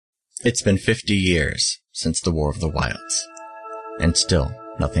It's been 50 years since the War of the Wilds, and still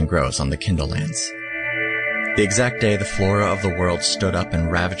nothing grows on the Kindlelands. The exact day the flora of the world stood up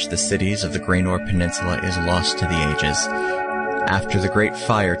and ravaged the cities of the Graynor Peninsula is lost to the ages. After the Great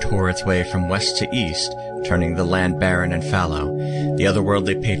Fire tore its way from west to east, turning the land barren and fallow, the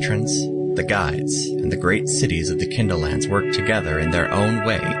otherworldly patrons, the guides, and the great cities of the Kindlelands worked together in their own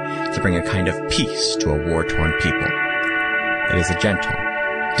way to bring a kind of peace to a war-torn people. It is a gentle,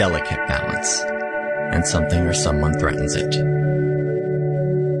 delicate balance, and something or someone threatens it.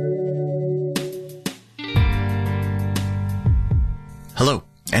 Hello,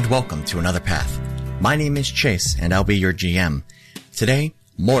 and welcome to Another Path. My name is Chase, and I'll be your GM. Today,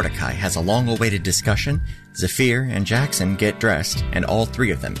 Mordecai has a long-awaited discussion, Zephyr and Jackson get dressed, and all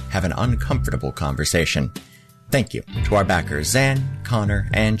three of them have an uncomfortable conversation. Thank you to our backers Zan, Connor,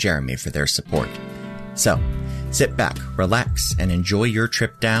 and Jeremy for their support. So, sit back, relax, and enjoy your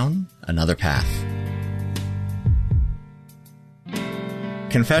trip down Another Path.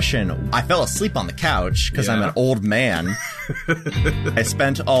 Confession, I fell asleep on the couch because I'm an old man. I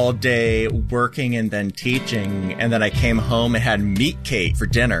spent all day working and then teaching, and then I came home and had meat cake for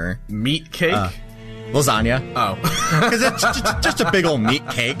dinner. Meat cake? Lasagna. Oh. Because it's just a big old meat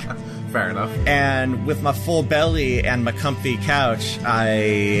cake. Fair enough. And with my full belly and my comfy couch,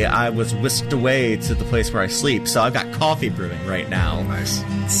 I was whisked away to the place where I sleep. So I've got coffee brewing right now. Nice.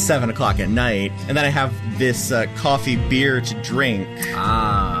 It's 7 o'clock at night. And then I have this coffee beer to drink.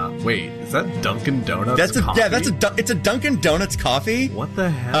 Wait, is that Dunkin' Donuts coffee? Yeah, it's a Dunkin' Donuts coffee. What the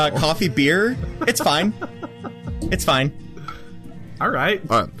hell? Coffee beer. It's fine. It's fine. All right.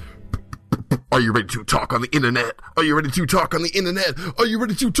 Are you ready to talk on the internet? Are you ready to talk on the internet? Are you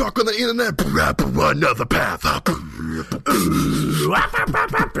ready to talk on the internet? Another path.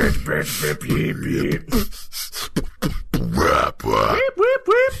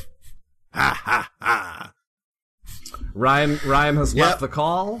 Ryan has left the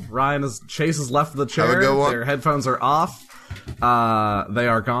call. Chase has left the chair. Their headphones are off. They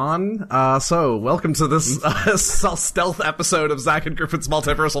are gone. So welcome to this stealth episode of Zach and Griffin's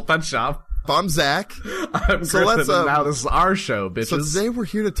Multiversal Pet Shop. I'm Zach. I'm Griffin, and now this is our show, bitches. So today we're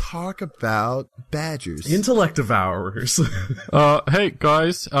here to talk about badgers. Intellect Devourers. Hey,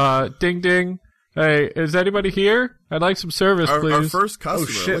 guys. Ding, ding. Hey, is anybody here? I'd like some service, please. Our first customer.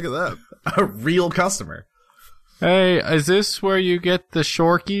 Oh, shit. Look at that. A real customer. Hey, is this where you get the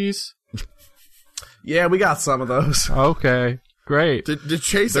Shorkies? Yeah, we got some of those. Okay, great. Did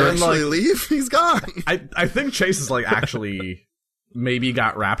Chase actually leave? He's gone. I think Chase is actually maybe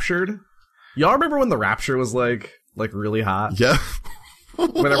got raptured. Y'all remember when the Rapture was like really hot? Yeah.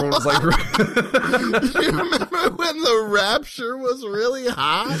 When everyone was like, you remember when the Rapture was really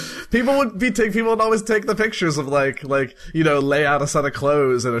hot? People would always take the pictures of lay out a set of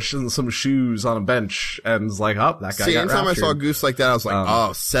clothes and some shoes on a bench, and it's like, oh, that guy got anytime raptured. I saw Goose like that, I was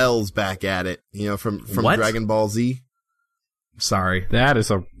like, Cell's back at it. You know, from what? Dragon Ball Z. Sorry, that's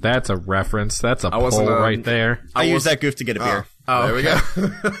a reference. That's a poll right there. I used that goof to get a beer. There we go.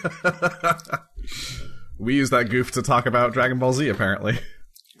 We use that goof to talk about Dragon Ball Z, apparently.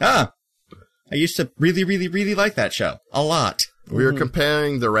 I used to really, really, really like that show. A lot. We were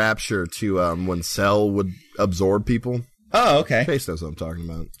comparing the Rapture to when Cell would absorb people. Oh, okay. Chase knows what I'm talking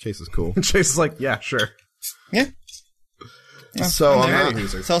about. Chase is cool. Chase is like, yeah, sure. Yeah. So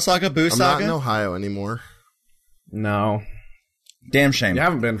Cell Saga, Boo I'm Saga? not in Ohio anymore. No. Damn shame. You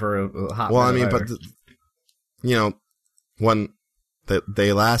haven't been for a hot Well, I minute mean, either. but, when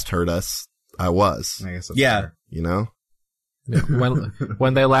they last heard us, I was. I guess that's fair. You know?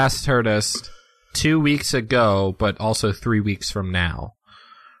 When they last heard us 2 weeks ago, but also 3 weeks from now.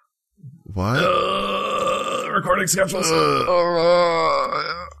 What? Recording schedules. All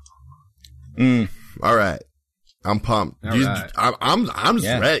right. I'm pumped. All right. I'm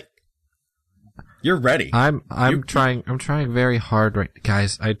just ready. You're ready. I'm trying very hard right,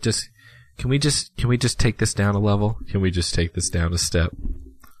 guys. Can we just take this down a level? Can we just take this down a step?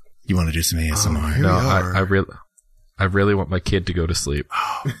 You want to do some ASMR? No, I really want my kid to go to sleep.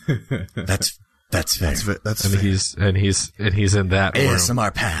 That's fair. That's and fair. he's in that room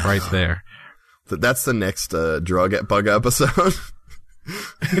ASMR path right there. That's the next drug bug episode.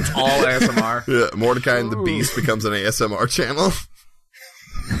 It's all ASMR. Yeah, Mordecai and the Beast becomes an ASMR channel.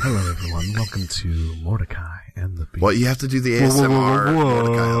 Hello, everyone. Welcome to Mordecai and the Beast. Well, you have to do the ASMR.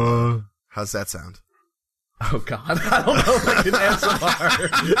 Mordecai alone. How's that sound? Oh, God. I don't know if I can ASMR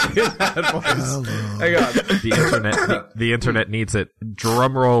in that voice. Hang on. The internet needs it.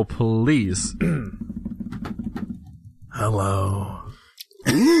 Drum roll, please. Hello.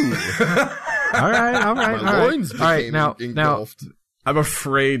 All right. My loins All right, became engulfed. I'm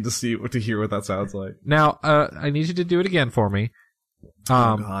afraid to hear what that sounds like. Now, I need you to do it again for me.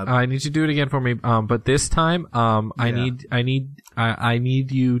 God. I need you to do it again for me. But this time, I need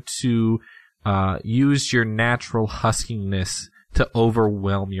you to, use your natural huskiness to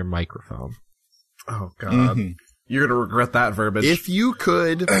overwhelm your microphone. Oh, God. You're gonna regret that verbiage. If you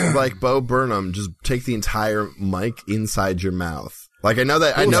could, like Bo Burnham, just take the entire mic inside your mouth. Like, I know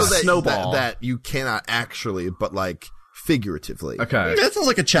that you cannot actually, but like, figuratively. Okay. That sounds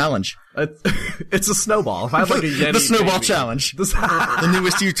like a challenge. It's a snowball. If I had like a Yeti the snowball baby, challenge.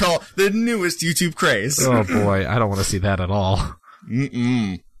 the newest YouTube craze. Oh boy, I don't want to see that at all.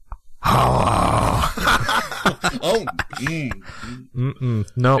 No.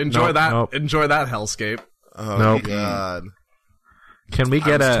 Enjoy that hellscape. Oh God. Can we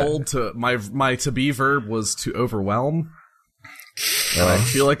get I was told my to be verb was to overwhelm. And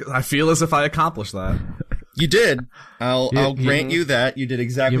I feel as if I accomplished that. You did. I'll grant you that. You did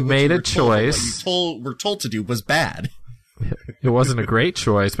exactly what made you were a choice. What you were told to do was bad. It wasn't a great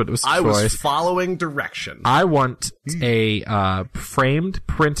choice, but it was a choice. I was following direction. I want a framed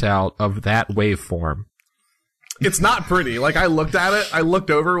printout of that waveform. It's not pretty. Like, I looked at it. I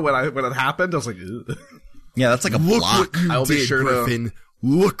looked over when it happened. I was like, ugh. Yeah, that's like a block. I'll be sure Griffin.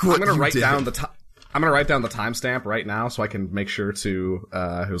 Look what I'm gonna you write did. down I'm gonna write down the timestamp right now so I can make sure to.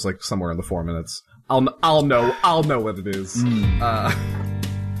 It was like somewhere in the 4 minutes. I'll know what it is. And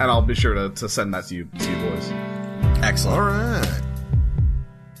I'll be sure to send that to you boys. Excellent. All right.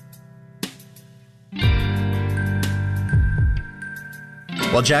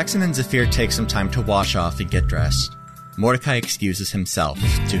 While Jackson and Zephyr take some time to wash off and get dressed, Mordecai excuses himself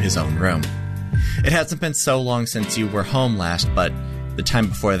to his own room. It hasn't been so long since you were home last, but the time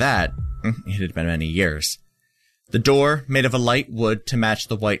before that, it had been many years. The door, made of a light wood to match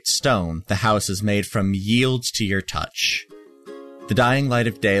the white stone the house is made from, yields to your touch. The dying light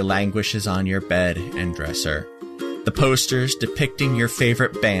of day languishes on your bed and dresser. The posters depicting your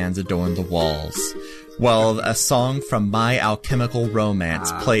favorite bands adorn the walls, while a song from My Alchemical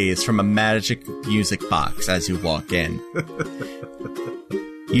Romance plays from a magic music box as you walk in.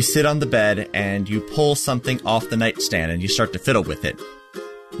 You sit on the bed and you pull something off the nightstand and you start to fiddle with it.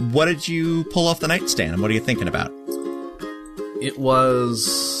 What did you pull off the nightstand and what are you thinking about? It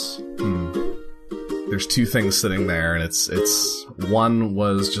was... There's two things sitting there, and it's one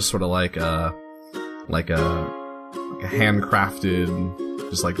was just sort of like a handcrafted,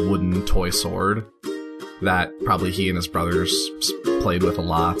 just like wooden toy sword that probably he and his brothers played with a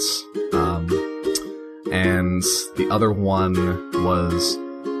lot. And the other one was,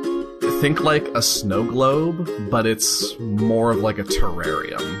 think like a snow globe, but it's more of like a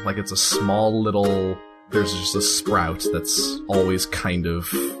terrarium. Like it's a small little, there's just a sprout that's always kind of,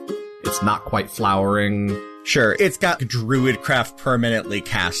 it's not quite flowering. Sure, it's got Druidcraft permanently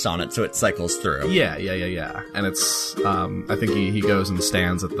cast on it, so it cycles through. Yeah. And it's, I think he goes and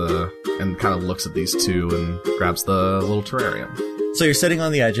stands and kind of looks at these two and grabs the little terrarium. So you're sitting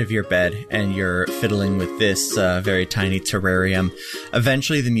on the edge of your bed, and you're fiddling with this very tiny terrarium.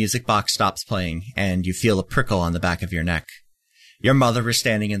 Eventually, the music box stops playing, and you feel a prickle on the back of your neck. Your mother is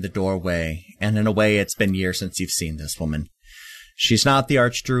standing in the doorway, and in a way, it's been years since you've seen this woman. She's not the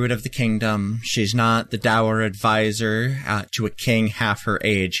archdruid of the kingdom. She's not the dour advisor to a king half her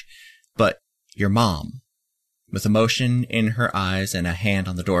age, but your mom, with emotion in her eyes and a hand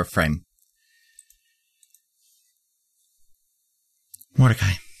on the door frame.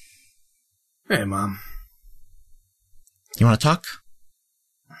 Mordecai. Hey, Mom. You want to talk?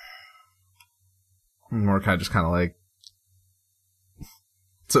 Mordecai just kind of like...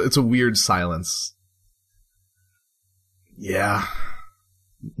 It's a weird silence. Yeah.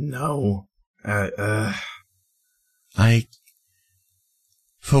 No. For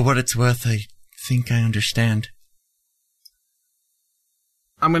what it's worth, I think I understand.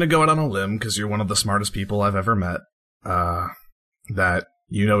 I'm gonna go out on a limb, because you're one of the smartest people I've ever met. That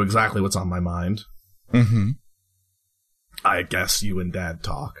you know exactly what's on my mind. Mm-hmm. I guess you and Dad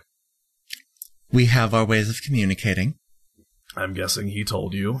talk. We have our ways of communicating. I'm guessing he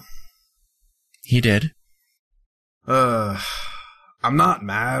told you. He did. I'm not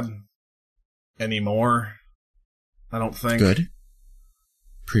mad anymore. I don't think. Good.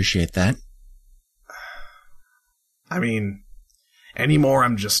 Appreciate that. I mean, anymore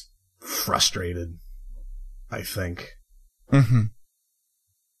I'm just frustrated, I think. Mm-hmm.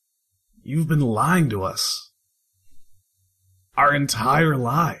 You've been lying to us. Our entire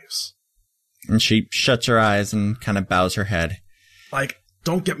lives. And she shuts her eyes and kind of bows her head. Like,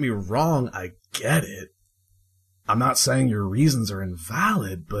 don't get me wrong, I get it. I'm not saying your reasons are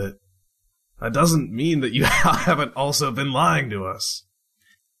invalid, but That doesn't mean that you haven't also been lying to us.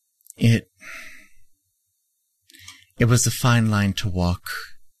 It was a fine line to walk.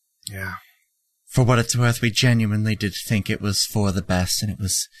 Yeah. For what it's worth, we genuinely did think it was for the best, and it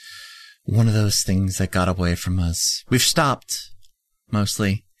was one of those things that got away from us. We've stopped,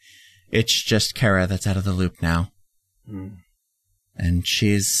 mostly. It's just Kara that's out of the loop now. And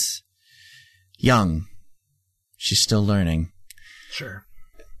she's young. She's still learning. Sure.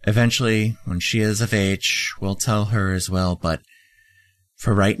 Eventually, when she is of age, we'll tell her as well, but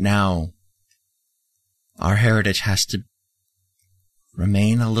for right now, our heritage has to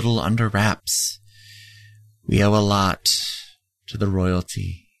remain a little under wraps. We owe a lot to the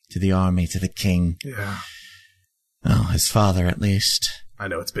royalty, to the army, to the king. Yeah. Oh, his father, at least. I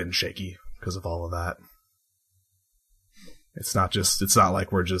know it's been shaky because of all of that. It's not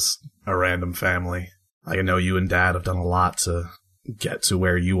like we're just a random family. I know you and Dad have done a lot to get to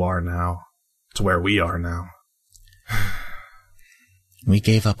where you are now, to where we are now. We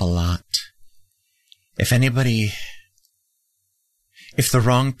gave up a lot. If the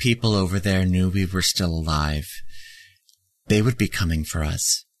wrong people over there knew we were still alive, they would be coming for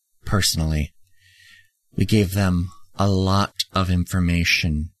us, personally. We gave them a lot of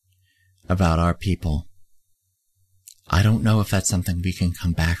information about our people. I don't know if that's something we can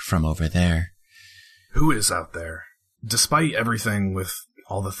come back from over there. Who is out there? Despite everything with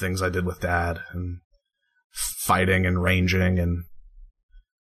all the things I did with Dad and fighting and ranging, and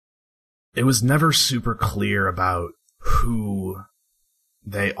it was never super clear about who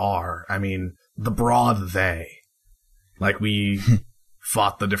they are. I mean, the broad they. Like, we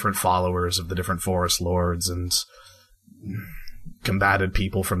fought the different followers of the different forest lords and combated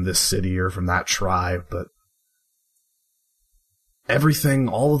people from this city or from that tribe, but everything,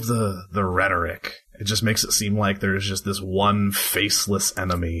 all of the rhetoric, it just makes it seem like there's just this one faceless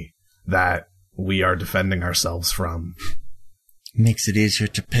enemy that we are defending ourselves from. Makes it easier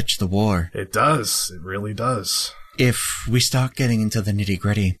to pitch the war. It does. It really does. If we start getting into the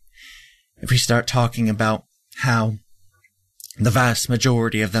nitty-gritty, if we start talking about how the vast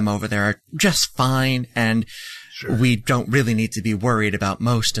majority of them over there are just fine, and sure, we don't really need to be worried about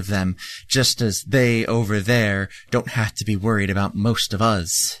most of them, just as they over there don't have to be worried about most of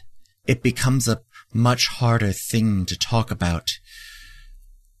us, it becomes a much harder thing to talk about.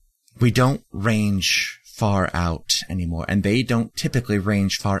 We don't range far out anymore, and they don't typically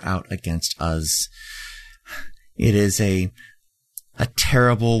range far out against us. It is a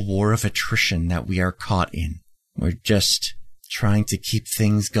terrible war of attrition that we are caught in. We're just trying to keep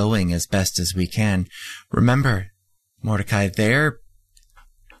things going as best as we can. Remember, Mordecai, they're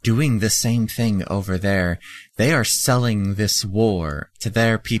doing the same thing over there. They are selling this war to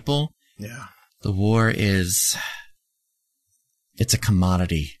their people. Yeah. The war it's a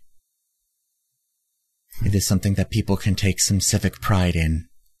commodity. It is something that people can take some civic pride in.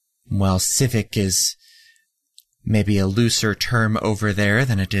 While civic is maybe a looser term over there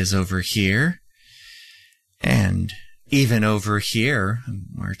than it is over here. And even over here,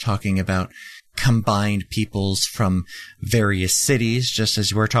 we're talking about combined peoples from various cities, just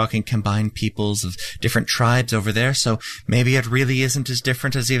as we're talking combined peoples of different tribes over there, so maybe it really isn't as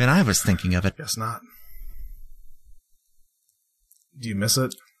different as even I was thinking of it. Guess not. Do you miss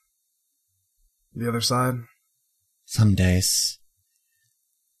it? The other side? Some days.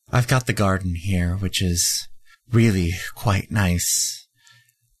 I've got the garden here, which is really quite nice,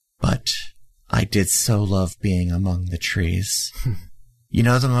 but I did so love being among the trees. You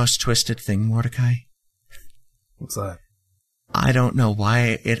know the most twisted thing, Mordecai? What's that? I don't know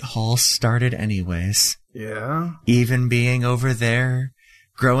why it all started anyways. Yeah? Even being over there,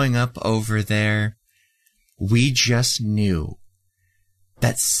 growing up over there, we just knew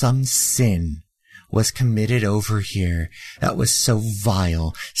that some sin was committed over here that was so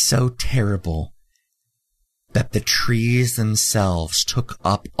vile, so terrible, that the trees themselves took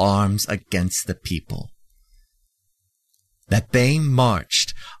up arms against the people. That they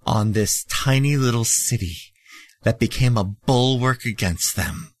marched on this tiny little city that became a bulwark against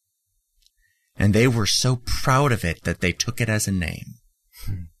them. And they were so proud of it that they took it as a name.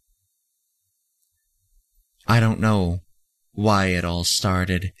 I don't know why it all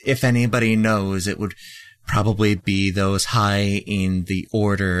started. If anybody knows, it would probably be those high in the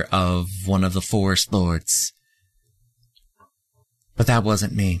order of one of the forest lords. But that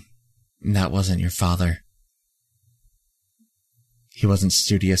wasn't me. That wasn't your father. He wasn't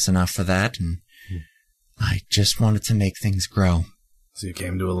studious enough for that, and I just wanted to make things grow. So you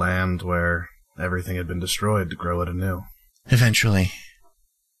came to a land where everything had been destroyed to grow it anew. Eventually.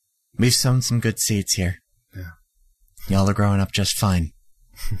 We've sown some good seeds here. Yeah. Y'all are growing up just fine.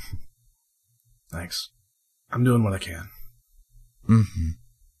 Thanks. I'm doing what I can. Mm-hmm.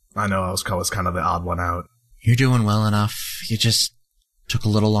 I know I was kind of the odd one out. You're doing well enough. You just took a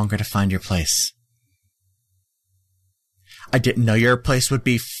little longer to find your place. I didn't know your place would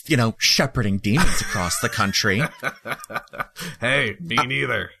be, shepherding demons across the country. Hey, me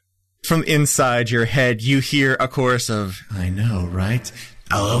neither. From inside your head, you hear a chorus of, I know, right?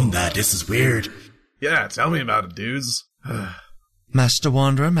 I'll own that. This is weird. Yeah, tell me about it, dudes. Master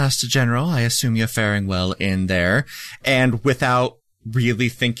Wanderer, Master General, I assume you're faring well in there. And without really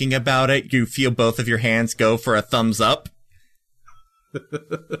thinking about it, you feel both of your hands go for a thumbs up.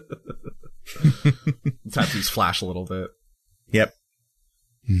 Tattoos flash a little bit. Yep.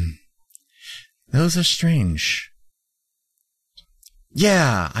 Those are strange.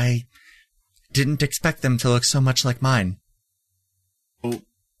 Yeah, I didn't expect them to look so much like mine. Well,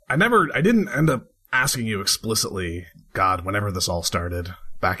 I didn't end up asking you explicitly, God, whenever this all started,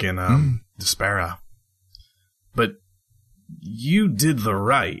 back in Despera. But you did the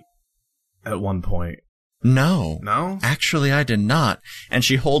right at one point. No. No? Actually, I did not. And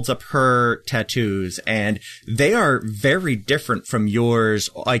she holds up her tattoos, and they are very different from yours.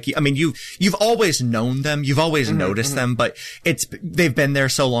 You've always known them, you've always noticed them, but they've been there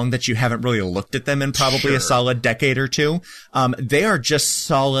so long that you haven't really looked at them in probably a solid decade or two. They are just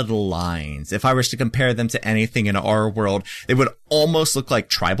solid lines. If I was to compare them to anything in our world, they would almost look like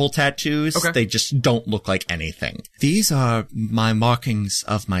tribal tattoos. Okay. They just don't look like anything. These are my markings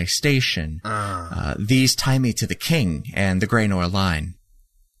of my station. These tie me to the king and the Graynor line.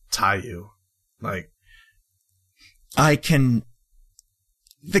 Tie you? Like... The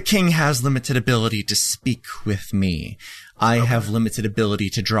king has limited ability to speak with me. I have limited ability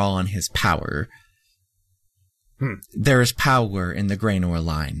to draw on his power. There is power in the Graynor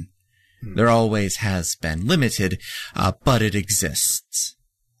line. There always has been. Limited, but it exists.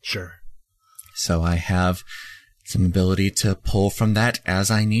 Sure. So I have some ability to pull from that as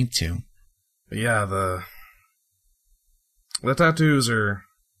I need to. Yeah, the tattoos are...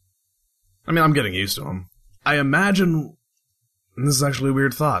 I'm getting used to them. I imagine... And this is actually a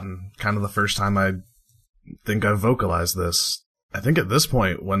weird thought, and kind of the first time I think I've vocalized this. I think at this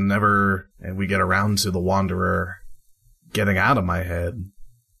point, whenever we get around to the Wanderer getting out of my head,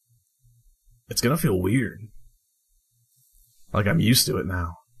 it's gonna feel weird. Like I'm used to it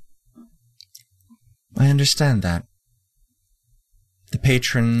now. I understand that. The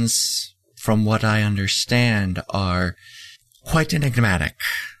patrons, from what I understand, are quite enigmatic.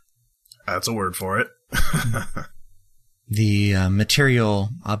 That's a word for it. The material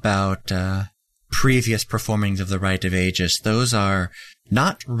about previous performings of the Rite of Aegis, those are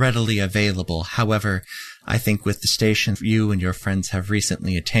not readily available. However, I think with the station you and your friends have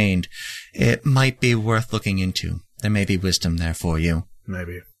recently attained, it might be worth looking into. There may be wisdom there for you.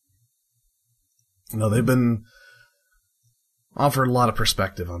 Maybe. No, they've been offered a lot of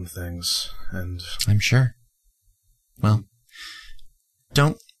perspective on things, and... I'm sure. Well,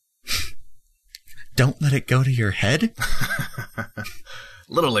 don't let it go to your head. A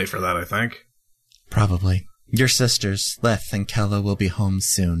little late for that, I think. Probably. Your sisters, Leth and Kella, will be home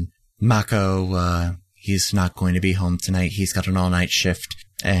soon. Mako, he's not going to be home tonight. He's got an all-night shift.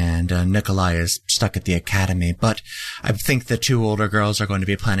 And Nikolai is stuck at the academy. But I think the two older girls are going to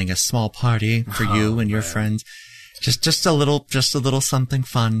be planning a small party for you and your friends. Just a little something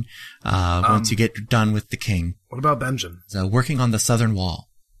fun once you get done with the king. What about Benjen? So working on the southern wall.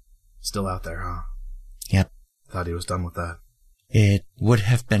 Still out there, huh? Yep. Thought he was done with that. It would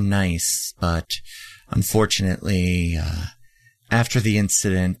have been nice, but unfortunately, after the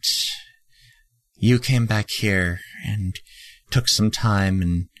incident, you came back here and took some time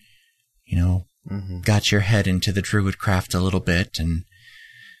and, got your head into the druidcraft a little bit, and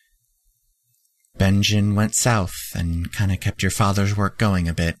Benjen went south and kind of kept your father's work going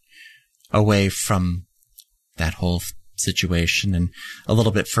a bit, away from that whole situation and a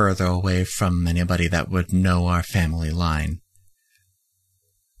little bit further away from anybody that would know our family line.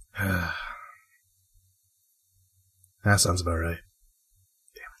 That sounds about right.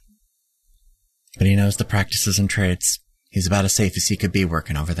 Damn it. But he knows the practices and trades. He's about as safe as he could be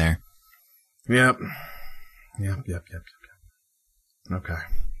working over there. Yep. Okay.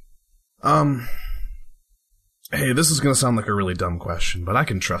 Hey, this is gonna sound like a really dumb question, but I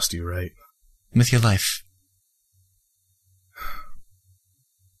can trust you, right? With your life.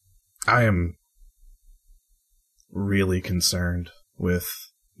 I am really concerned with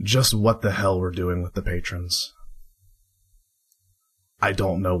just what the hell we're doing with the patrons. I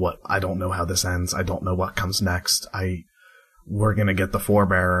don't know how this ends. I don't know what comes next. We're gonna get the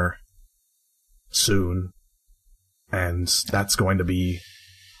Forebearer soon, and that's going to be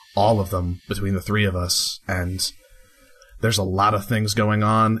all of them between the three of us, and there's a lot of things going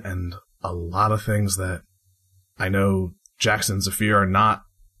on, and a lot of things that I know Jackson and Zafir are not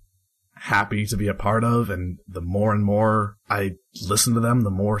happy to be a part of, and the more and more I listen to them, the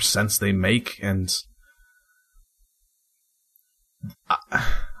more sense they make, and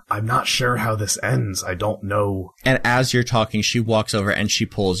I'm not sure how this ends. I don't know. And as you're talking, she walks over and she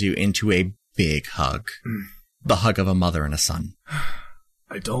pulls you into a big hug. The hug of a mother and a son.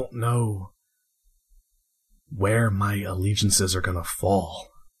 I don't know where my allegiances are gonna fall.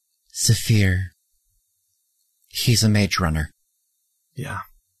 Zafir. He's a mage runner. Yeah.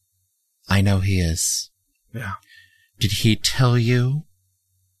 I know he is. Yeah. Did he tell you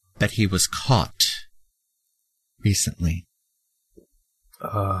that he was caught recently?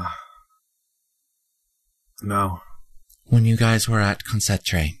 No. When you guys were at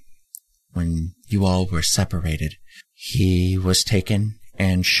Concetre, when you all were separated, he was taken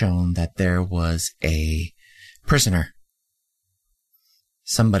and shown that there was a prisoner.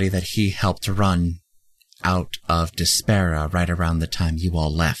 Somebody that he helped run out of Despera right around the time you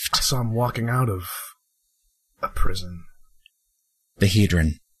all left. I saw him walking out of a prison. The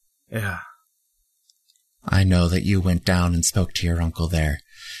Hedron. Yeah. I know that you went down and spoke to your uncle there.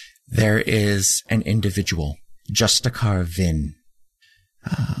 There is an individual, Justakar Vin,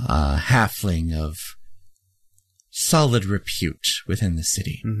 a halfling of solid repute within the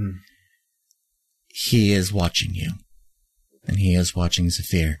city. Mm-hmm. He is watching you, and he is watching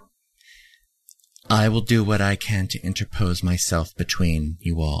Zafir. I will do what I can to interpose myself between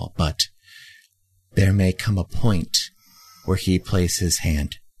you all, but there may come a point where he plays his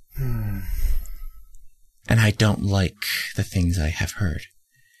hand. And I don't like the things I have heard.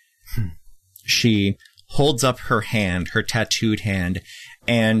 She holds up her hand, her tattooed hand,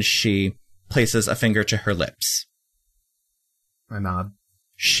 and she places a finger to her lips. I nod.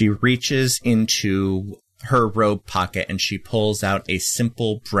 She reaches into her robe pocket and she pulls out a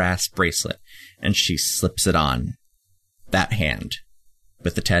simple brass bracelet and she slips it on that hand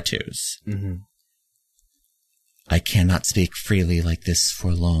with the tattoos. Mm-hmm. I cannot speak freely like this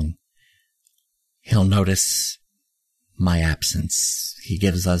for long. He'll notice my absence. He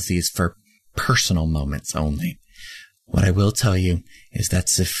gives us these for personal moments only. What I will tell you is that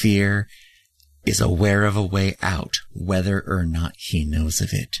Zafir is aware of a way out, whether or not he knows of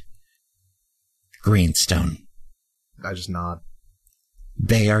it. Greenstone. I just nod.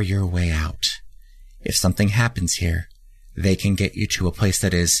 They are your way out. If something happens here, they can get you to a place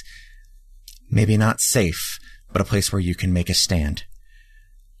that is maybe not safe, but a place where you can make a stand.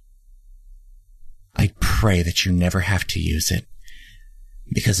 I pray that you never have to use it,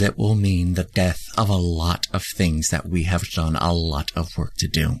 because it will mean the death of a lot of things that we have done a lot of work to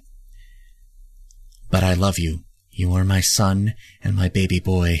do. But I love you. You are my son and my baby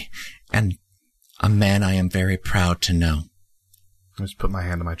boy, and a man I am very proud to know. I just put my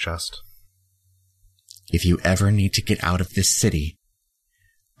hand on my chest. If you ever need to get out of this city,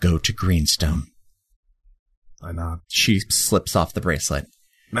 go to Greenstone. I nod. She slips off the bracelet.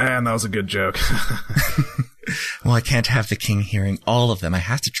 Man, that was a good joke. Well, I can't have the king hearing all of them. I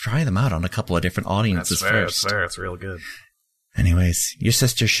have to try them out on a couple of different audiences first. That's fair. It's real good. Anyways, your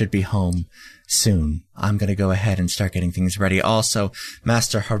sister should be home soon. I'm going to go ahead and start getting things ready. Also,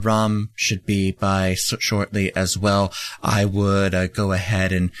 Master Haram should be by shortly as well. I would go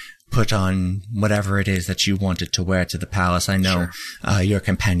ahead and put on whatever it is that you wanted to wear to the palace. I know your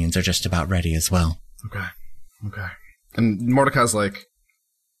companions are just about ready as well. Okay. And Mordecai's like,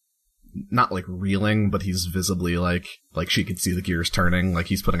 not like reeling, but he's visibly like she could see the gears turning. Like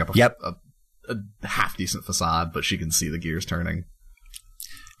he's putting up a half decent facade, but she can see the gears turning.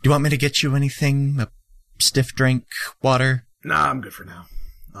 Do you want me to get you anything? A stiff drink? Water? Nah, I'm good for now.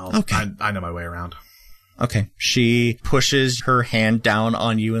 Okay. I know my way around. Okay. She pushes her hand down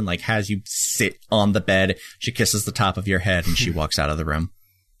on you and like has you sit on the bed. She kisses the top of your head and she walks out of the room.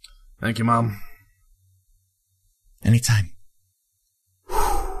 Thank you, Mom. Anytime.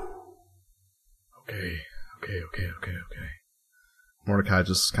 Okay. Mordecai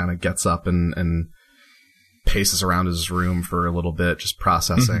just kind of gets up and paces around his room for a little bit, just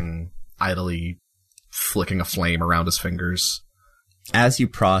processing, idly flicking a flame around his fingers. As you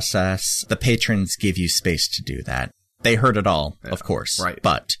process, the patrons give you space to do that. They heard it all, of course, right.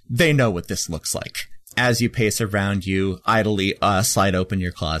 But they know what this looks like. As you pace around, you idly slide open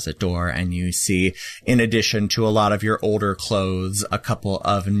your closet door and you see, in addition to a lot of your older clothes, a couple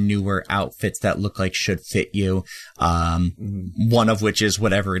of newer outfits that look like should fit you. One of which is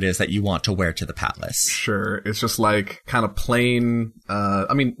whatever it is that you want to wear to the palace. Sure. It's just like kind of plain,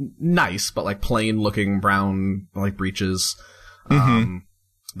 nice, but like plain looking brown, like breeches.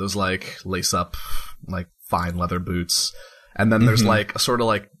 those like lace up, like fine leather boots. And then there's like a sort of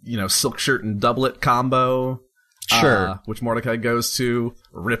like, silk shirt and doublet combo. Sure. Which Mordecai goes to,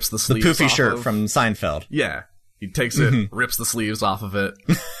 rips the sleeves off. The poofy shirt from Seinfeld. Yeah. He takes it, rips the sleeves off of it.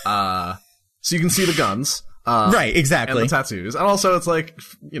 So you can see the guns. Right, exactly. And the tattoos. And also it's like,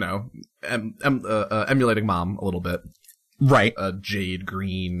 emulating Mom a little bit. Right. A jade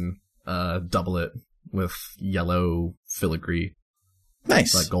green, doublet with yellow filigree.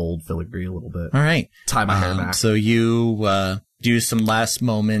 Nice. Like gold filigree a little bit. All right. Tie my hair back. So you, do some last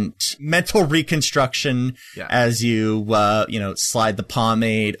moment mental reconstruction as you, slide the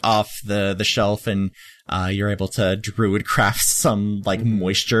pomade off the shelf and, you're able to druid craft some, like,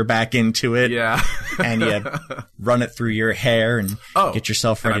 moisture back into it. Yeah. And you run it through your hair and get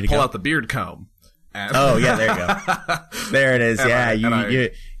yourself ready to go. Pull out the beard comb. Oh, yeah, there you go. There it is. You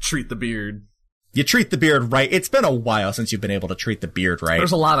treat the beard. You treat the beard right. It's been a while since you've been able to treat the beard right.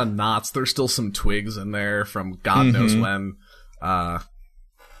 There's a lot of knots. There's still some twigs in there from God knows when. I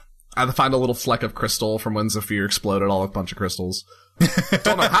had to find a little fleck of crystal from when Zephyr exploded a bunch of crystals.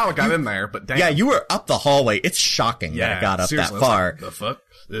 Don't know how it got in there, but damn. Yeah, you were up the hallway. It's shocking that it got up that far. Like, the fuck?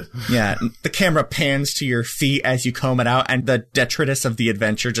 Yeah, the camera pans to your feet as you comb it out, and the detritus of the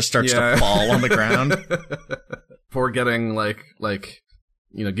adventure just starts to fall on the ground. Before getting,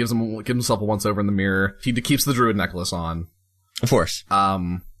 gives himself a once-over in the mirror. He keeps the druid necklace on. Of course.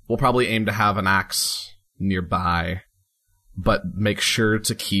 We'll probably aim to have an axe nearby, but make sure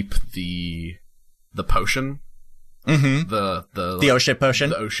to keep the potion. Mm-hmm. The oh-shit potion?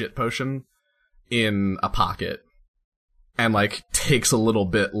 The oh-shit potion in a pocket. And, takes a little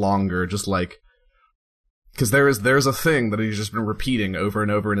bit longer, just because there's a thing that he's just been repeating over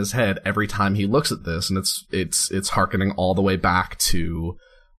and over in his head every time he looks at this, and it's hearkening all the way back to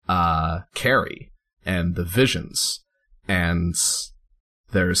Carrie and the visions, and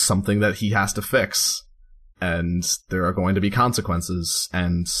there's something that he has to fix, and there are going to be consequences,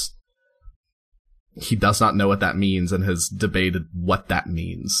 and he does not know what that means and has debated what that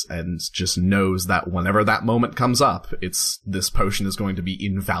means, and just knows that whenever that moment comes up, this potion is going to be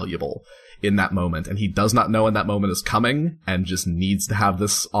invaluable in that moment, and he does not know when that moment is coming, and just needs to have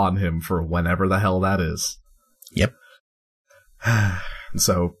this on him for whenever the hell that is. Yep. And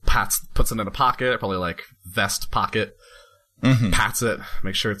so puts it in a pocket, probably vest pocket, pats it,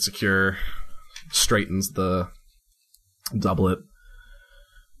 make sure it's secure, straightens the doublet.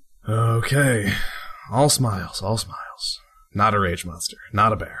 Okay. All smiles. Not a rage monster.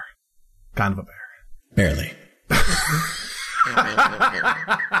 Not a bear. Kind of a bear. Barely.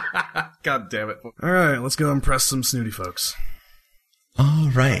 God damn it. Alright, let's go impress some snooty folks.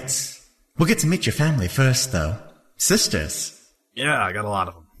 Alright. We'll get to meet your family first, though. Sisters. Yeah, I got a lot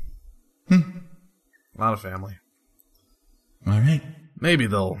of them. A lot of family. Alright. Maybe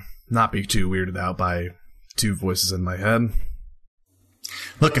they'll not be too weirded out by two voices in my head.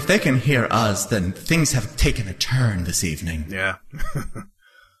 Look, if they can hear us, then things have taken a turn this evening. Yeah.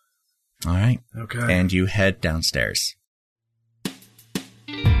 All right. Okay. And you head downstairs.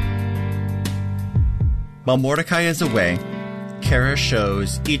 While Mordecai is away, Kara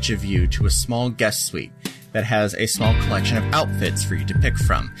shows each of you to a small guest suite that has a small collection of outfits for you to pick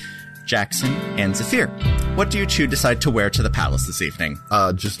from. Jackson and Zephyr, what do you two decide to wear to the palace this evening?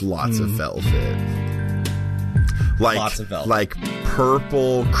 Just lots of velvet. Lots of velvet. Like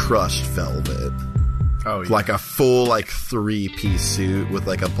purple crushed velvet. Oh, yeah. Like a full, 3-piece suit with,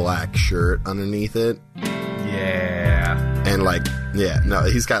 a black shirt underneath it. Yeah. And,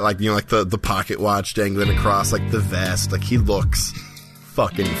 he's got, the pocket watch dangling across, the vest. He looks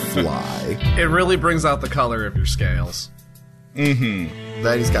fucking fly. It really brings out the color of your scales. Mm-hmm.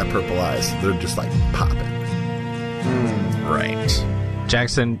 Then he's got purple eyes. They're just, popping. Right.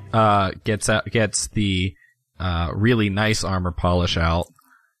 Jackson, gets the really nice armor polish out.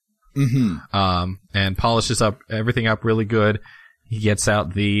 And polishes everything up really good. He gets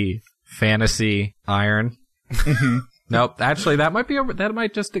out the fantasy iron. Nope, actually that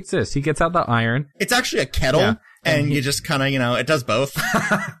might just exist. He gets out the iron. It's actually a kettle, and you just kind of, it does both.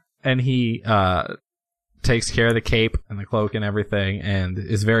 And he takes care of the cape and the cloak and everything, and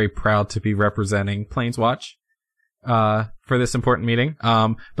is very proud to be representing Plainswatch for this important meeting.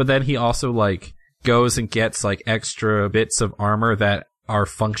 But then he also goes and gets extra bits of armor that are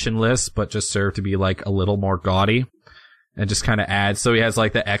functionless but just serve to be a little more gaudy, and just kind of adds. So he has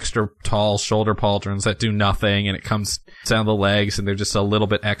the extra tall shoulder pauldrons that do nothing, and it comes down the legs, and they're just a little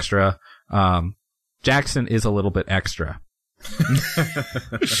bit extra. Jackson is a little bit extra.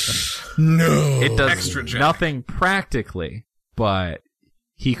 No, it does extra nothing practically, but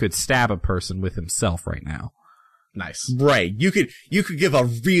he could stab a person with himself right now. Nice. Right. You could give a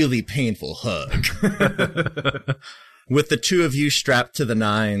really painful hug. With the two of you strapped to the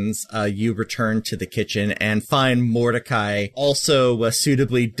nines, you return to the kitchen and find Mordecai also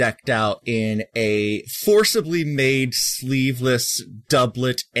suitably decked out in a forcibly made sleeveless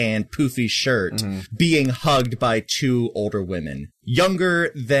doublet and poofy shirt, being hugged by two older women.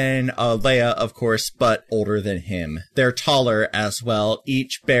 Younger than Leia, of course, but older than him. They're taller as well,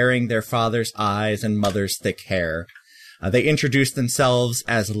 each bearing their father's eyes and mother's thick hair. They introduce themselves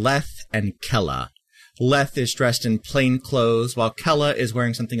as Leth and Kella. Leth is dressed in plain clothes, while Kella is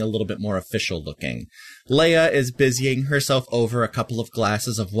wearing something a little bit more official looking. Leia is busying herself over a couple of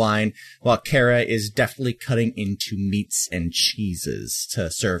glasses of wine, while Kara is deftly cutting into meats and cheeses to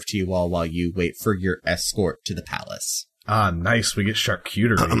serve to you all while you wait for your escort to the palace. Ah, nice. We get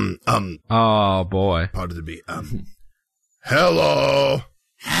charcuterie. Oh, boy. Pardon me. Hello.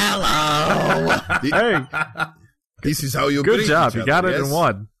 Hey. This is how you Good greet job. each You other, got it yes? in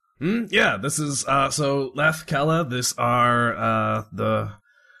one. Yeah, this is, so Leth, Kella, this are, the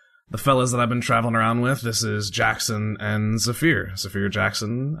fellas that I've been traveling around with. This is Jackson and Zafir. Zafir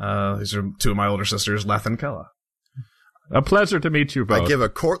Jackson. These are two of my older sisters, Leth and Kella. A pleasure to meet you both. I give a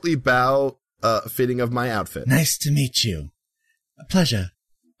courtly bow, fitting of my outfit. Nice to meet you. A pleasure.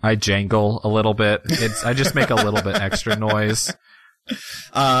 I jangle a little bit. I just make a little bit extra noise.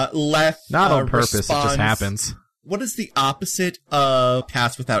 Leth Not on purpose, responds, it just happens. What is the opposite of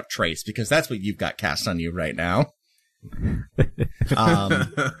Pass Without Trace? Because that's what you've got cast on you right now.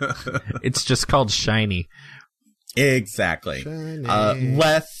 It's just called shiny. Exactly. Shiny.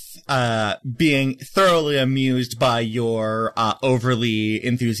 Leth, being thoroughly amused by your overly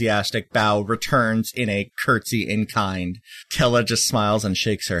enthusiastic bow, returns in a curtsy in kind. Kella just smiles and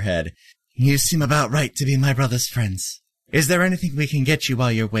shakes her head. You seem about right to be my brother's friends. Is there anything we can get you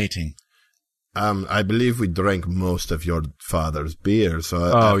while you're waiting? I believe we drank most of your father's beer, so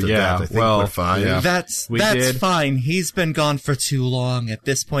after that, I think we're fine. Yeah. That's fine. He's been gone for too long. At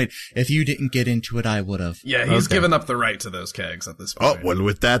this point, if you didn't get into it, I would have. Yeah, he's given up the right to those kegs at this point. Oh, well,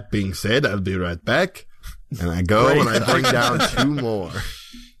 with that being said, I'll be right back. And I go and I bring down two more.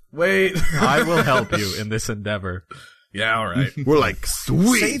 Wait. I will help you in this endeavor. Yeah, all right. We're like,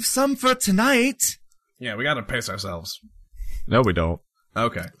 sweet. Save some for tonight. Yeah, we gotta pace ourselves. No, we don't.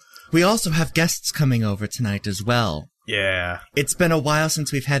 Okay. We also have guests coming over tonight as well. Yeah. It's been a while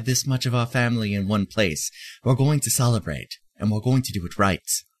since we've had this much of our family in one place. We're going to celebrate, and we're going to do it right.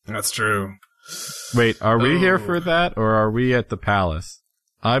 That's true. Wait, are we here for that, or are we at the palace?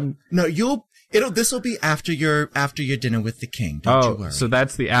 No, this will be after your dinner with the king. Don't you worry. So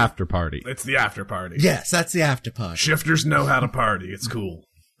that's the after party. It's the after party. Yes, that's the after party. Shifters know how to party. It's cool.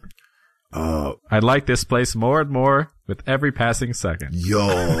 I like this place more and more with every passing second.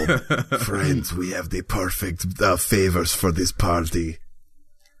 Yo, friends, we have the perfect favors for this party.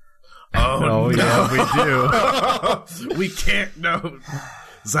 Oh yeah, we do. We can't know.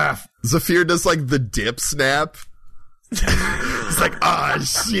 Zaf. Zafir does like the dip snap. It's like,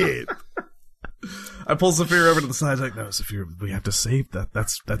 shit. I pull Zafir over to the side, like, no, Zafir, we have to save that.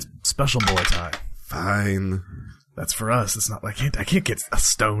 That's special boy time. Fine. That's for us. It's not. I can't get a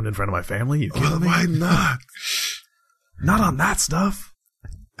stone in front of my family. You kidding me? Why not? Not on that stuff.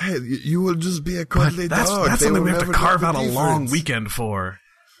 Hey, you will just be a cuddly dog. That's something we have to carve out a long weekend for.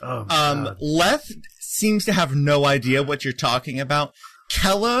 Oh, Leth seems to have no idea what you're talking about.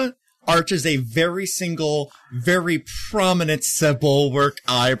 Kella arches a very prominent bulwark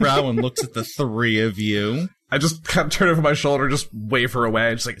eyebrow and looks at the three of you. I just kind of turn over my shoulder, just wave her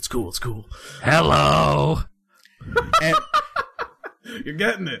away. Just like, it's cool. Hello. And you're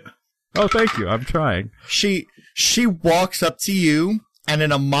getting it. Oh, thank you. I'm trying. She walks up to you and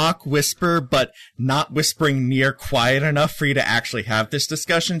in a mock whisper, but not whispering near quiet enough for you to actually have this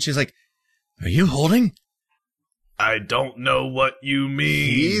discussion, she's like, "Are you holding?" I don't know what you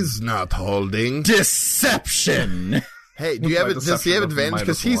mean. He's not holding. Deception. Hey, does he have advantage?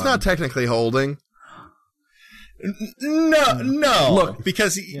 Because he's not technically holding. No. Look,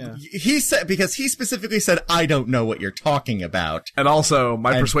 because he specifically said, "I don't know what you're talking about." And also,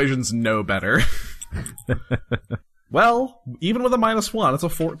 my persuasion's no better. Well, even with a -1, it's a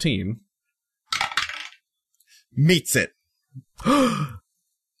 14. Meets it.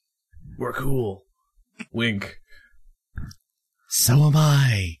 We're cool. Wink. So am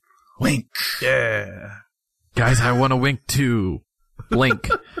I. Wink. Yeah. Guys, I want to wink too. Blink.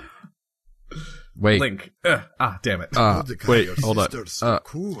 Wait. Blink. Damn it. Wait, hold up. So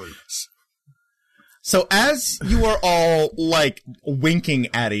cool. So as you are all, like, winking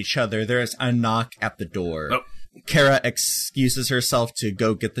at each other, there's a knock at the door. Oh. Kara excuses herself to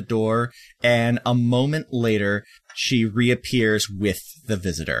go get the door, and a moment later, she reappears with the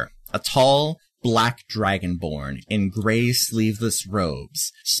visitor. A tall, black dragonborn in gray sleeveless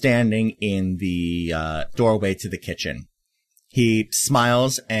robes, standing in the doorway to the kitchen. He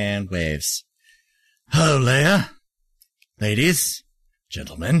smiles and waves. Hello, Leia. Ladies,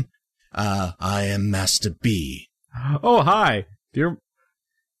 gentlemen, I am Master B. Oh, hi.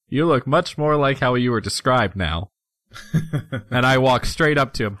 You look much more like how you were described now. And I walk straight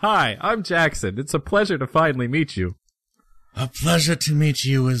up to him. Hi, I'm Jackson. It's a pleasure to finally meet you. A pleasure to meet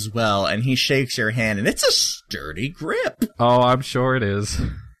you as well. And he shakes your hand, and it's a sturdy grip. Oh, I'm sure it is.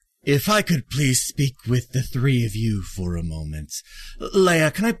 If I could please speak with the three of you for a moment.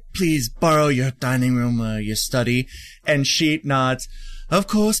 Leia, can I please borrow your dining room, your study? And she nods. Of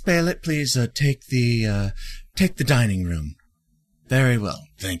course, Baelet, please take the dining room. Very well.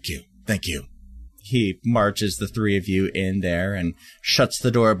 Thank you. Thank you. He marches the three of you in there and shuts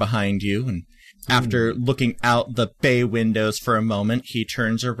the door behind you, and after looking out the bay windows for a moment, he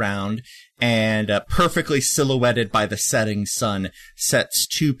turns around and, perfectly silhouetted by the setting sun, sets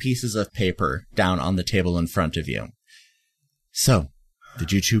 2 pieces of paper down on the table in front of you. So,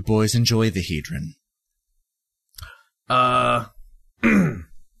 did you 2 boys enjoy the Hedron?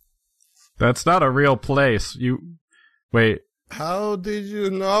 That's not a real place. Wait. How did you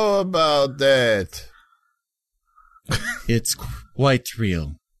know about that? It's quite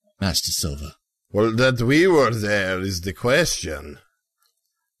real, Master Silva. Well, that we were there is the question.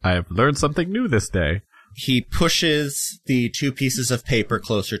 I have learned something new this day. He pushes the 2 pieces of paper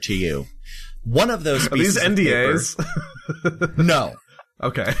closer to you. One of those pieces Are these NDAs? Of paper, no.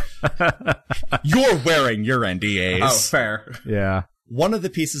 Okay. You're wearing your NDAs. Oh, fair. Yeah. One of the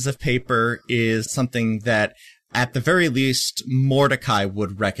pieces of paper is something that, at the very least, Mordecai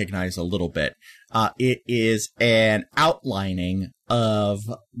would recognize a little bit. It is an outlining of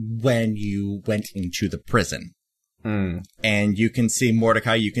when you went into the prison. And you can see,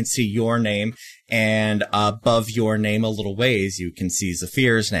 Mordecai, you can see your name, and above your name a little ways, you can see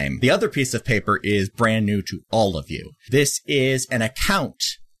Zephyr's name. The other piece of paper is brand new to all of you. This is an account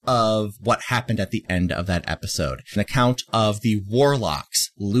of what happened at the end of that episode. An account of the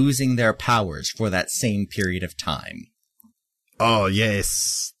warlocks losing their powers for that same period of time. Oh,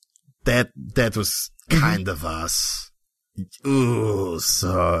 yes. That was kind of us. Ooh,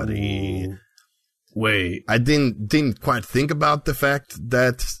 sorry. Ooh. Wait. I didn't quite think about the fact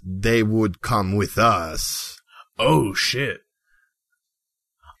that they would come with us. Oh, shit.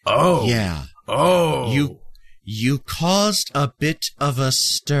 Oh. Yeah. Oh. You caused a bit of a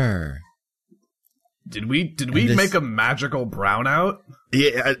stir. Did we make a magical brownout?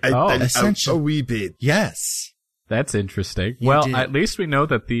 Yeah, a wee bit. Yes. That's interesting. You did. At least we know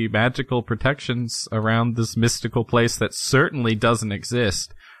that the magical protections around this mystical place that certainly doesn't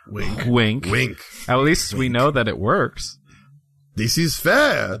exist. Wink. Wink. Wink. At least we know that it works. This is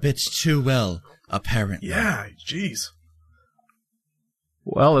fair. A bit too well, apparently. Yeah, jeez.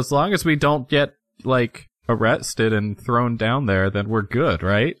 Well, as long as we don't get, arrested and thrown down there, then we're good,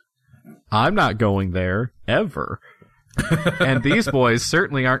 right? I'm not going there, ever. And these boys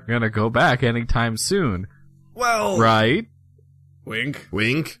certainly aren't going to go back anytime soon. Well... Right? Wink.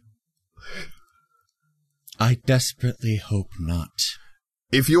 Wink. I desperately hope not.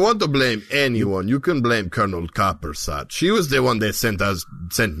 If you want to blame anyone, you can blame Colonel Coppersat. She was the one that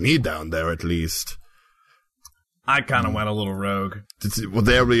sent me down there, at least. I kind of went a little rogue. Well,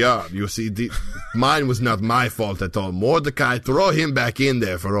 there we are. You see, mine was not my fault at all. Mordecai, throw him back in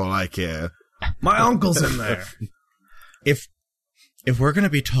there for all I care. My uncle's in there. If we're going to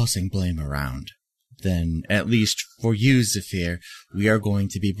be tossing blame around, then at least for you, Zephyr, we are going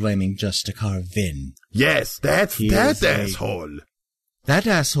to be blaming Justicar Vin. Yes, that asshole. That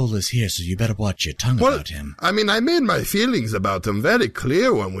asshole is here, so you better watch your tongue about him. I mean, I made my feelings about him very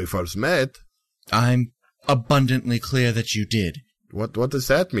clear when we first met. I'm abundantly clear that you did. What does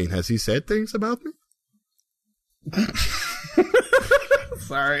that mean? Has he said things about me?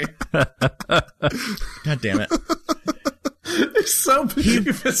 Sorry. God damn it. It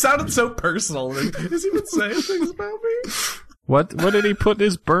sounded so personal. Has he been saying things about me? What did he put in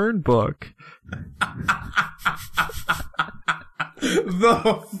his burn book?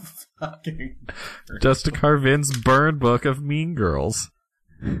 The fucking Justicar Vin's burn book of Mean Girls.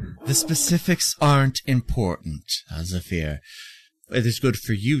 The specifics aren't important, Zephyr. It is good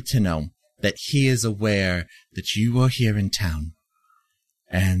for you to know that he is aware that you are here in town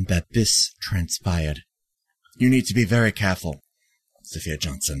and that this transpired. You need to be very careful, Zephyr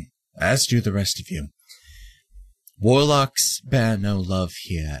Johnson, as do the rest of you. Warlocks bear no love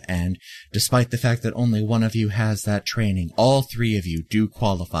here, and despite the fact that only one of you has that training, all 3 of you do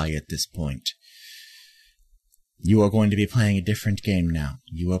qualify at this point. You are going to be playing a different game now.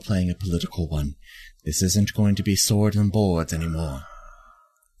 You are playing a political one. This isn't going to be swords and boards anymore.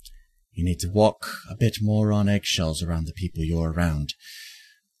 You need to walk a bit more on eggshells around the people you're around.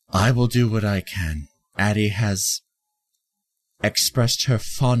 I will do what I can. Addie has expressed her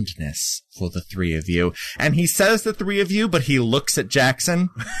fondness for the three of you. And he says the three of you, but he looks at Jackson.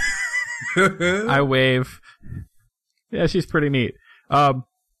 I wave. Yeah, she's pretty neat. Pardon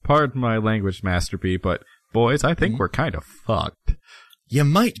my language, Master B, but boys, I think we're kind of fucked. You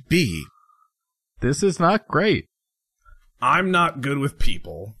might be. This is not great. I'm not good with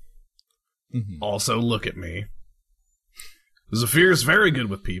people. Also, look at me. Zephyr's very good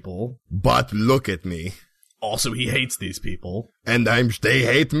with people. But look at me. Also, he hates these people. And they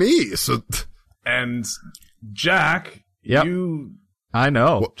hate me, so... And Jack, you... I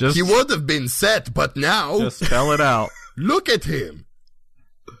know. Well, he would have been set, but now... Just spell it out. Look at him.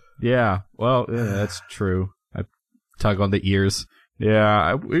 Yeah, well, that's true. I tug on the ears.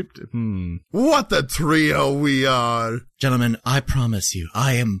 Yeah, What a trio we are. Gentlemen, I promise you,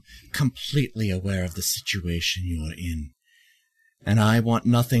 I am completely aware of the situation you are in. And I want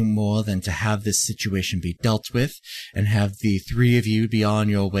nothing more than to have this situation be dealt with and have the three of you be on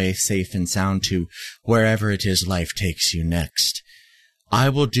your way safe and sound to wherever it is life takes you next. I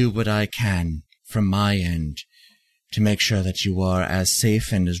will do what I can from my end to make sure that you are as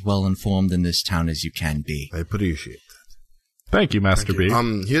safe and as well informed in this town as you can be. I appreciate that. Thank you, Master B.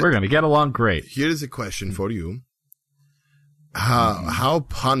 We're going to get along great. Here is a question for you. How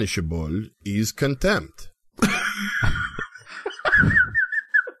punishable is contempt?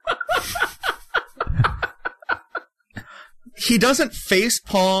 He doesn't face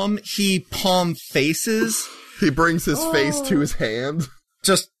palm, he palm faces. He brings his face to his hand.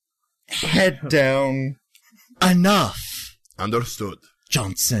 Just head down. Enough. Understood.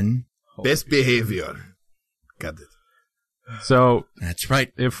 Johnson. Best behavior. Got it. So that's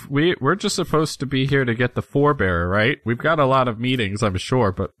right. If we're just supposed to be here to get the forebearer, right? We've got a lot of meetings, I'm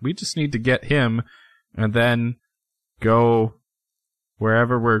sure, but we just need to get him and then go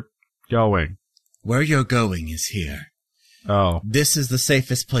wherever we're going. Where you're going is here. Oh. This is the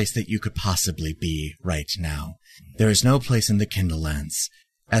safest place that you could possibly be right now. There is no place in the Kindlelands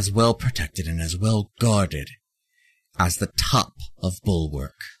as well protected and as well guarded as the top of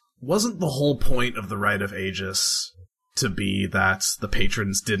Bulwark. Wasn't the whole point of the Rite of Aegis to be that the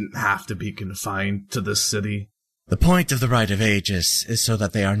patrons didn't have to be confined to this city? The point of the Rite of Aegis is so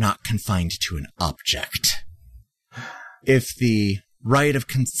that they are not confined to an object. If the rite of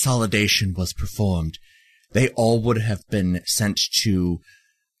consolidation was performed, they all would have been sent to,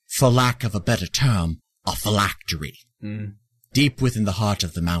 for lack of a better term, a phylactery. Deep within the heart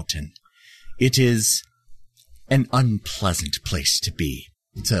of the mountain. It is an unpleasant place to be,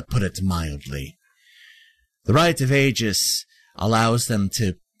 to put it mildly. The Rite of Aegis allows them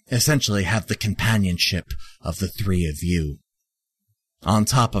to essentially have the companionship of the three of you. On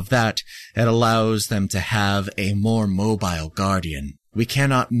top of that, it allows them to have a more mobile guardian. We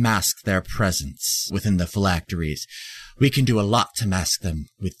cannot mask their presence within the phylacteries. We can do a lot to mask them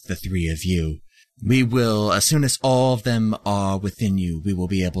with the three of you. We will, as soon as all of them are within you, we will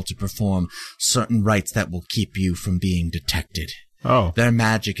be able to perform certain rites that will keep you from being detected. Oh. Their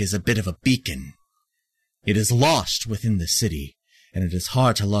magic is a bit of a beacon. It is lost within the city, and it is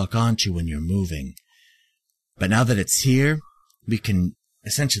hard to lock onto when you're moving. But now that it's here, we can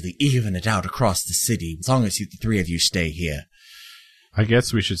essentially even it out across the city, as long as the three of you stay here. I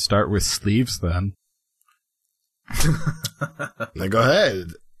guess we should start with sleeves then. Now go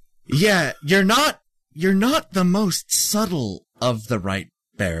ahead. Yeah, you're not the most subtle of the rite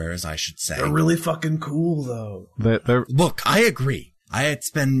bearers, I should say. They're really fucking cool, though. Look, I agree. It's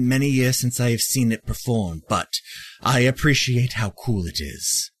been many years since I have seen it performed, but I appreciate how cool it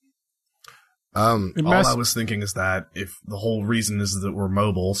is. All I was thinking is that if the whole reason is that we're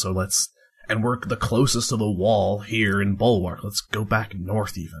mobile, so and we're the closest to the wall here in Bulwark, let's go back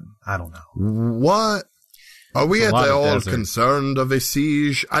north even. I don't know. What? Are we at all concerned of a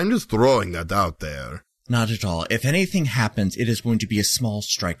siege? I'm just throwing that out there. Not at all. If anything happens, it is going to be a small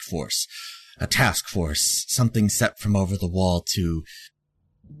strike force. A task force. Something set from over the wall to...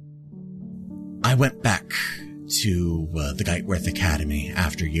 I went back to the Geitworth Academy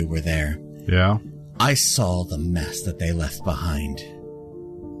after you were there. Yeah? I saw the mess that they left behind.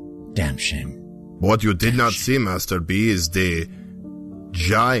 Damn shame. What you did not see, Master B, is the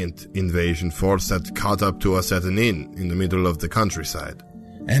giant invasion force that caught up to us at an inn in the middle of the countryside.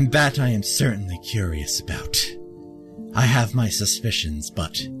 And that I am certainly curious about. I have my suspicions,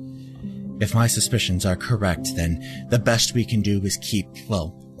 but if my suspicions are correct, then the best we can do is keep,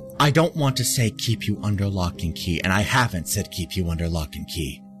 I don't want to say keep you under lock and key, and I haven't said keep you under lock and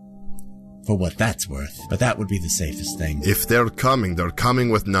key. For what that's worth, but that would be the safest thing. If they're coming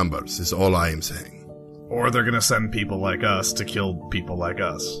with numbers, is all I am saying. Or they're gonna send people like us to kill people like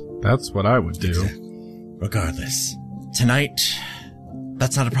us. That's what I would do. Exactly. Regardless, tonight,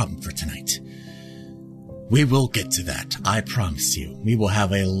 that's not a problem for tonight. We will get to that, I promise you. We will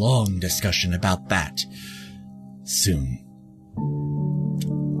have a long discussion about that soon.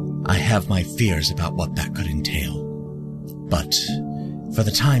 I have my fears about what that could entail. But for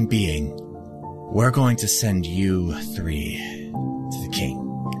the time being, we're going to send you 3 to the king.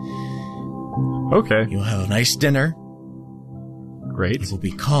 Okay. You'll have a nice dinner. Great. It will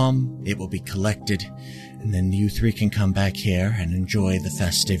be calm, it will be collected, and then you 3 can come back here and enjoy the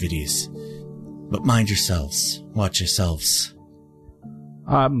festivities. But mind yourselves. Watch yourselves.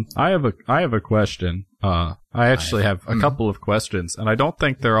 I have a question. I actually have a couple of questions, and I don't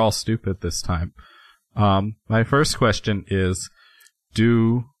think they're all stupid this time. My first question is,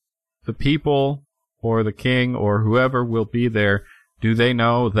 do the people or the king or whoever will be there, do they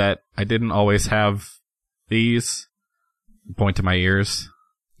know that I didn't always have these? Point to my ears.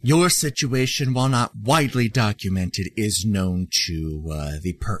 Your situation, while not widely documented, is known to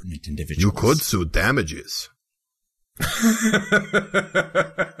the pertinent individuals. You could sue damages.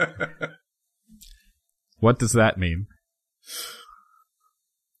 What does that mean?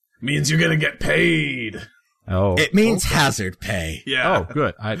 Means you're gonna get paid. Oh, it means hazard pay. Yeah. Oh,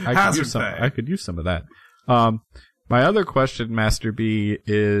 good. I could use some of that. My other question, Master B,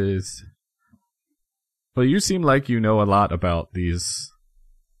 is, well, you seem like you know a lot about these,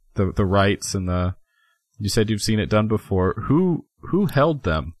 the rites and you said you've seen it done before. Who held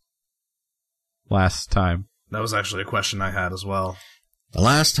them last time? That was actually a question I had as well. The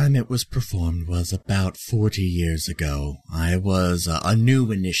last time it was performed was about 40 years ago. I was a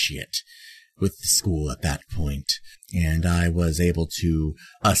new initiate with the school at that point, and I was able to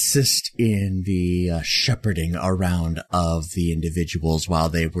assist in the shepherding around of the individuals while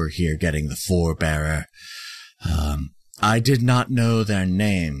they were here getting the forebearer. I did not know their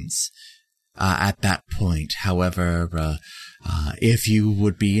names at that point. However, if you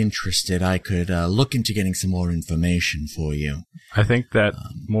would be interested, I could look into getting some more information for you. I think that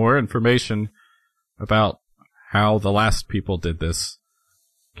more information about how the last people did this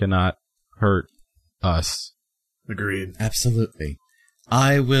cannot hurt us. Agreed. Absolutely.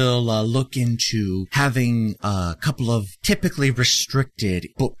 I will look into having a couple of typically restricted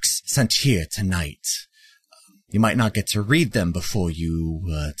books sent here tonight. You might not get to read them before you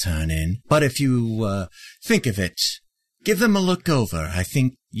turn in, but if you think of it, give them a look over. I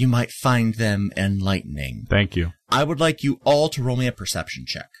think you might find them enlightening. Thank you. I would like you all to roll me a perception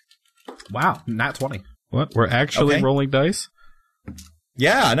check. Wow, nat 20. What? We're actually rolling dice?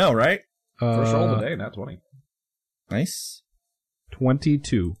 Yeah, I know, right? First roll of the day, nat 20. Nice.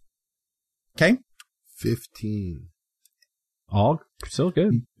 22. Okay. 15. All still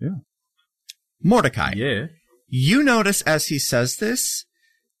good. Yeah. Mordecai. Yeah. You notice as he says this,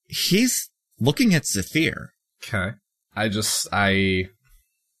 he's looking at Zephyr. Okay. I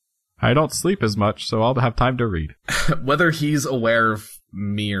don't sleep as much, so I'll have time to read. Whether he's aware of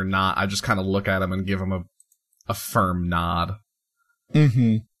me or not, I just kind of look at him and give him a firm nod.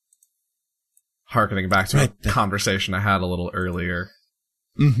 Mm-hmm. Harkening back to a conversation I had a little earlier.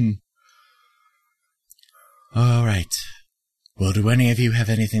 Mm-hmm. All right. Well, do any of you have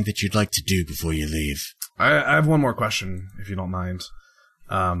anything that you'd like to do before you leave? I have one more question, if you don't mind.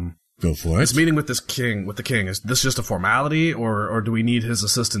 Go for it. This meeting with the king, is this just a formality, or do we need his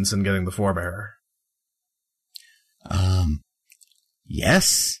assistance in getting the forebearer?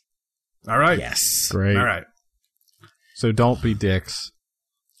 Yes. All right. Yes. Great. All right. So don't be dicks.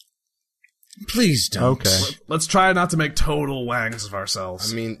 Please don't. Okay. Let's try not to make total wangs of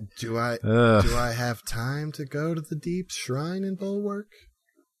ourselves. I mean, do I have time to go to the Deep Shrine and Bulwark?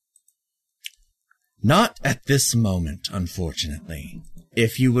 Not at this moment, unfortunately.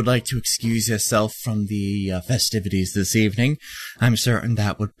 If you would like to excuse yourself from the festivities this evening, I'm certain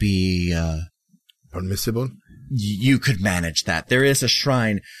that would be permissible. You could manage that. There is a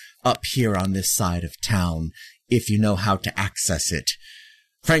shrine up here on this side of town, if you know how to access it.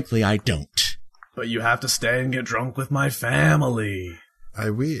 Frankly, I don't. But you have to stay and get drunk with my family.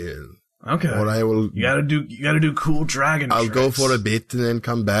 I will. Okay. Or I will. You gotta do cool dragon I'll tricks. go for a bit and then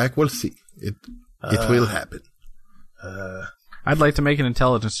come back. We'll see. It will happen. I'd like to make an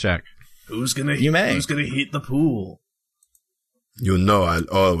intelligence check. Who's gonna heat the pool? You know I'll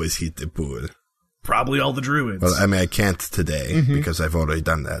always heat the pool. Probably all the druids. Well, I mean, I can't today because I've already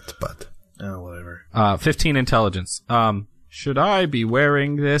done that, but... Oh, whatever. 15 intelligence. should I be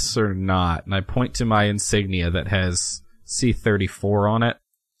wearing this or not? And I point to my insignia that has C-34 on it.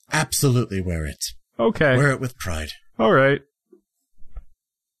 Absolutely wear it. Okay. Wear it with pride. All right.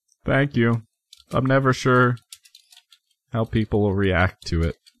 Thank you. I'm never sure how people will react to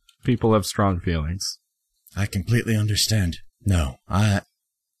it. People have strong feelings. I completely understand. No,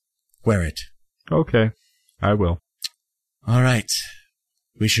 wear it. Okay. I will. All right.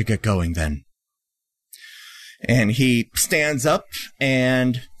 We should get going then. And he stands up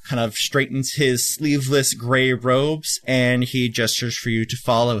and kind of straightens his sleeveless gray robes, and he gestures for you to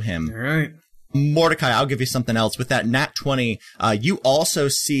follow him. All right. Mordecai, I'll give you something else. With that nat 20, you also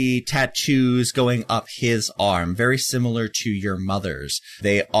see tattoos going up his arm, very similar to your mother's.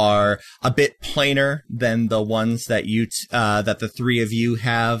 They are a bit plainer than the ones that that the three of you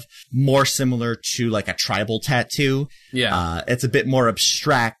have, more similar to like a tribal tattoo. Yeah. It's a bit more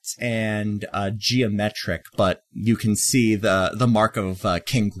abstract and geometric, but you can see the mark of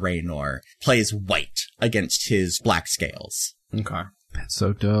King Graynor plays white against his black scales. Okay. That's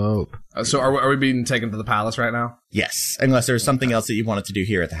so dope. So are we being taken to the palace right now? Yes, unless there's something else that you wanted to do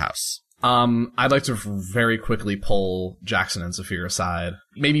here at the house. I'd like to very quickly pull Jackson and Zafir aside.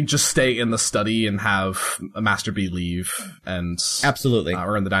 Maybe just stay in the study and have Master B leave and... Absolutely.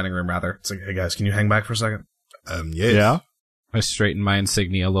 Or in the dining room, rather. It's like, hey guys, can you hang back for a second? Yes. Yeah? I straighten my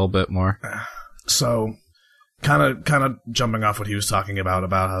insignia a little bit more. So, kind of jumping off what he was talking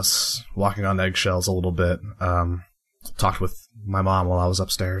about us walking on eggshells a little bit. Talked with my mom while I was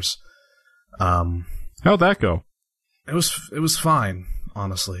upstairs. How'd that go? It was fine,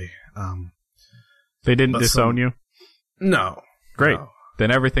 honestly. They didn't disown you? No. Great. No. Then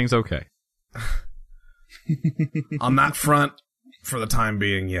everything's okay. On that front, for the time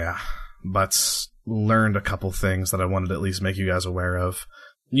being, yeah. But learned a couple things that I wanted to at least make you guys aware of.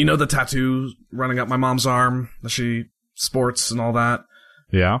 You know the tattoo running up my mom's arm that she sports and all that?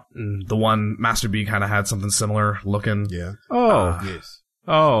 Yeah. The one Master B kind of had something similar looking. Yeah. Oh. Yes.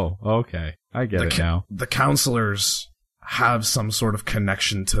 Oh, okay. I get it now. The counselors have some sort of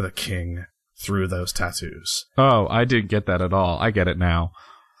connection to the king through those tattoos. Oh, I didn't get that at all. I get it now.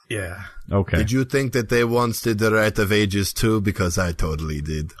 Yeah. Okay. Did you think that they once did the Rite of Ages too? Because I totally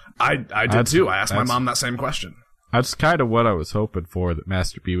did. I did too. I asked my mom that same question. That's kind of what I was hoping for, that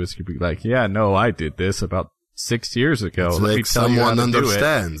Master B was going to be like, yeah, no, I did this about 6 years ago. It's Let like me tell you how someone to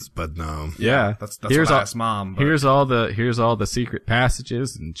understands, but no. Yeah. That's what I asked mom. But... Here's all the secret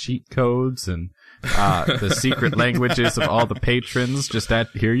passages and cheat codes and the secret languages of all the patrons.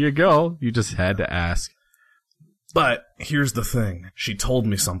 Here you go. You just had to ask. But here's the thing. She told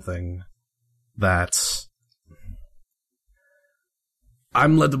me something that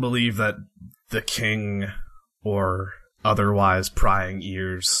I'm led to believe that the king or otherwise prying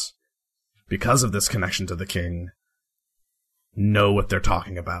ears, because of this connection to the king, know what they're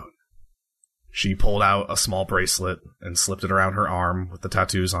talking about. She pulled out a small bracelet and slipped it around her arm with the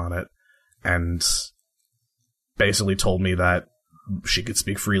tattoos on it, and basically told me that she could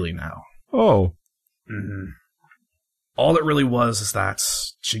speak freely now. Oh. Mm-hmm. All it really was is that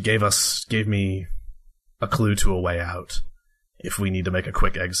she gave me a clue to a way out if we need to make a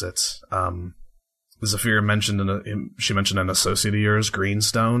quick exit. Zafir mentioned she mentioned an associate of yours,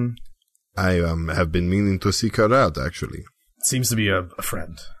 Greenstone. I have been meaning to seek her out, actually. Seems to be a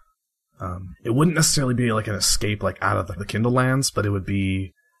friend. It wouldn't necessarily be like an escape like out of the Kindle Lands, but it would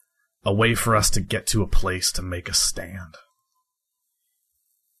be a way for us to get to a place to make a stand.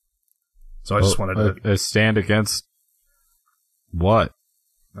 So I just wanted to... A stand against what?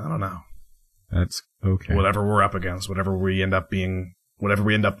 I don't know. That's okay. Whatever we're up against, whatever we end up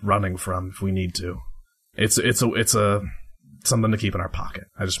running from if we need to. It's a something to keep in our pocket.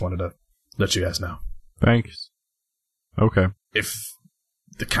 I just wanted to let you guys know. Thanks. Okay. If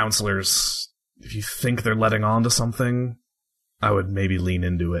the counselors, if you think they're letting on to something, I would maybe lean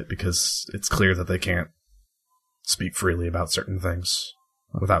into it, because it's clear that they can't speak freely about certain things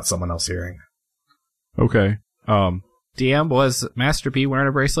without someone else hearing. Okay. DM, was Master B wearing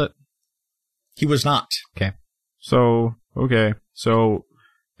a bracelet? He was not. Okay. So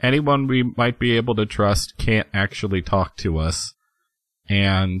anyone we might be able to trust can't actually talk to us,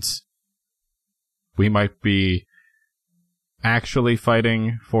 and we might be actually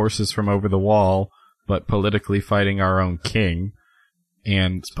fighting forces from over the wall, but politically fighting our own king,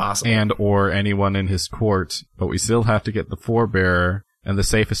 and or anyone in his court, but we still have to get the forebearer, and the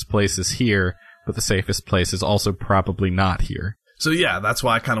safest place is here, but the safest place is also probably not here. So yeah, that's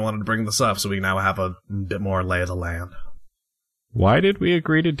why I kind of wanted to bring this up, so we now have a bit more lay of the land. Why did we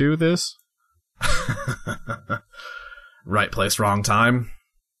agree to do this? Right place, wrong time.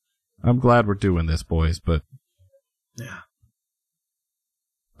 I'm glad we're doing this, boys, but... Yeah.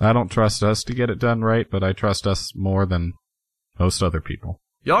 I don't trust us to get it done right, but I trust us more than most other people.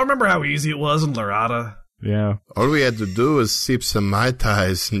 Y'all remember how easy it was in Lorata? Yeah. All we had to do was sip some Mai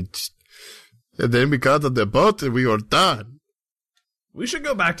Tais, and then we got on the boat and we were done. We should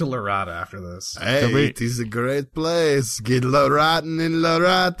go back to Lorata after this. Hey, it is a great place. Get Loratin in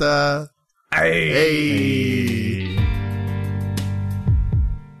Lorata. Hey.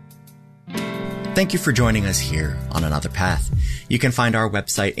 Thank you for joining us here on Another Path. You can find our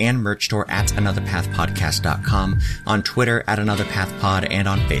website and merch store at anotherpathpodcast.com, on Twitter at anotherpathpod, and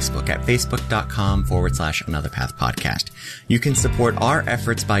on Facebook at facebook.com/anotherpathpodcast. You can support our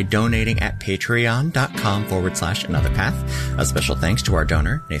efforts by donating at patreon.com/anotherpath. A special thanks to our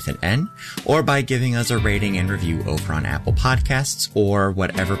donor, Nathan N., or by giving us a rating and review over on Apple Podcasts or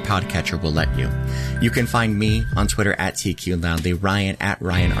whatever podcatcher will let you. You can find me on Twitter at TQLoudly, Ryan at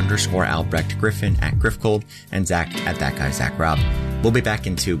Ryan_Albrecht, Griffin at Griffcold, and Zach at That Guy Zach Rob. We'll be back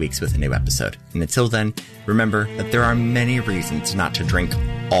in 2 weeks with a new episode. And until then, remember that there are many reasons not to drink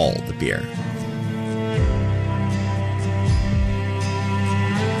all the beer.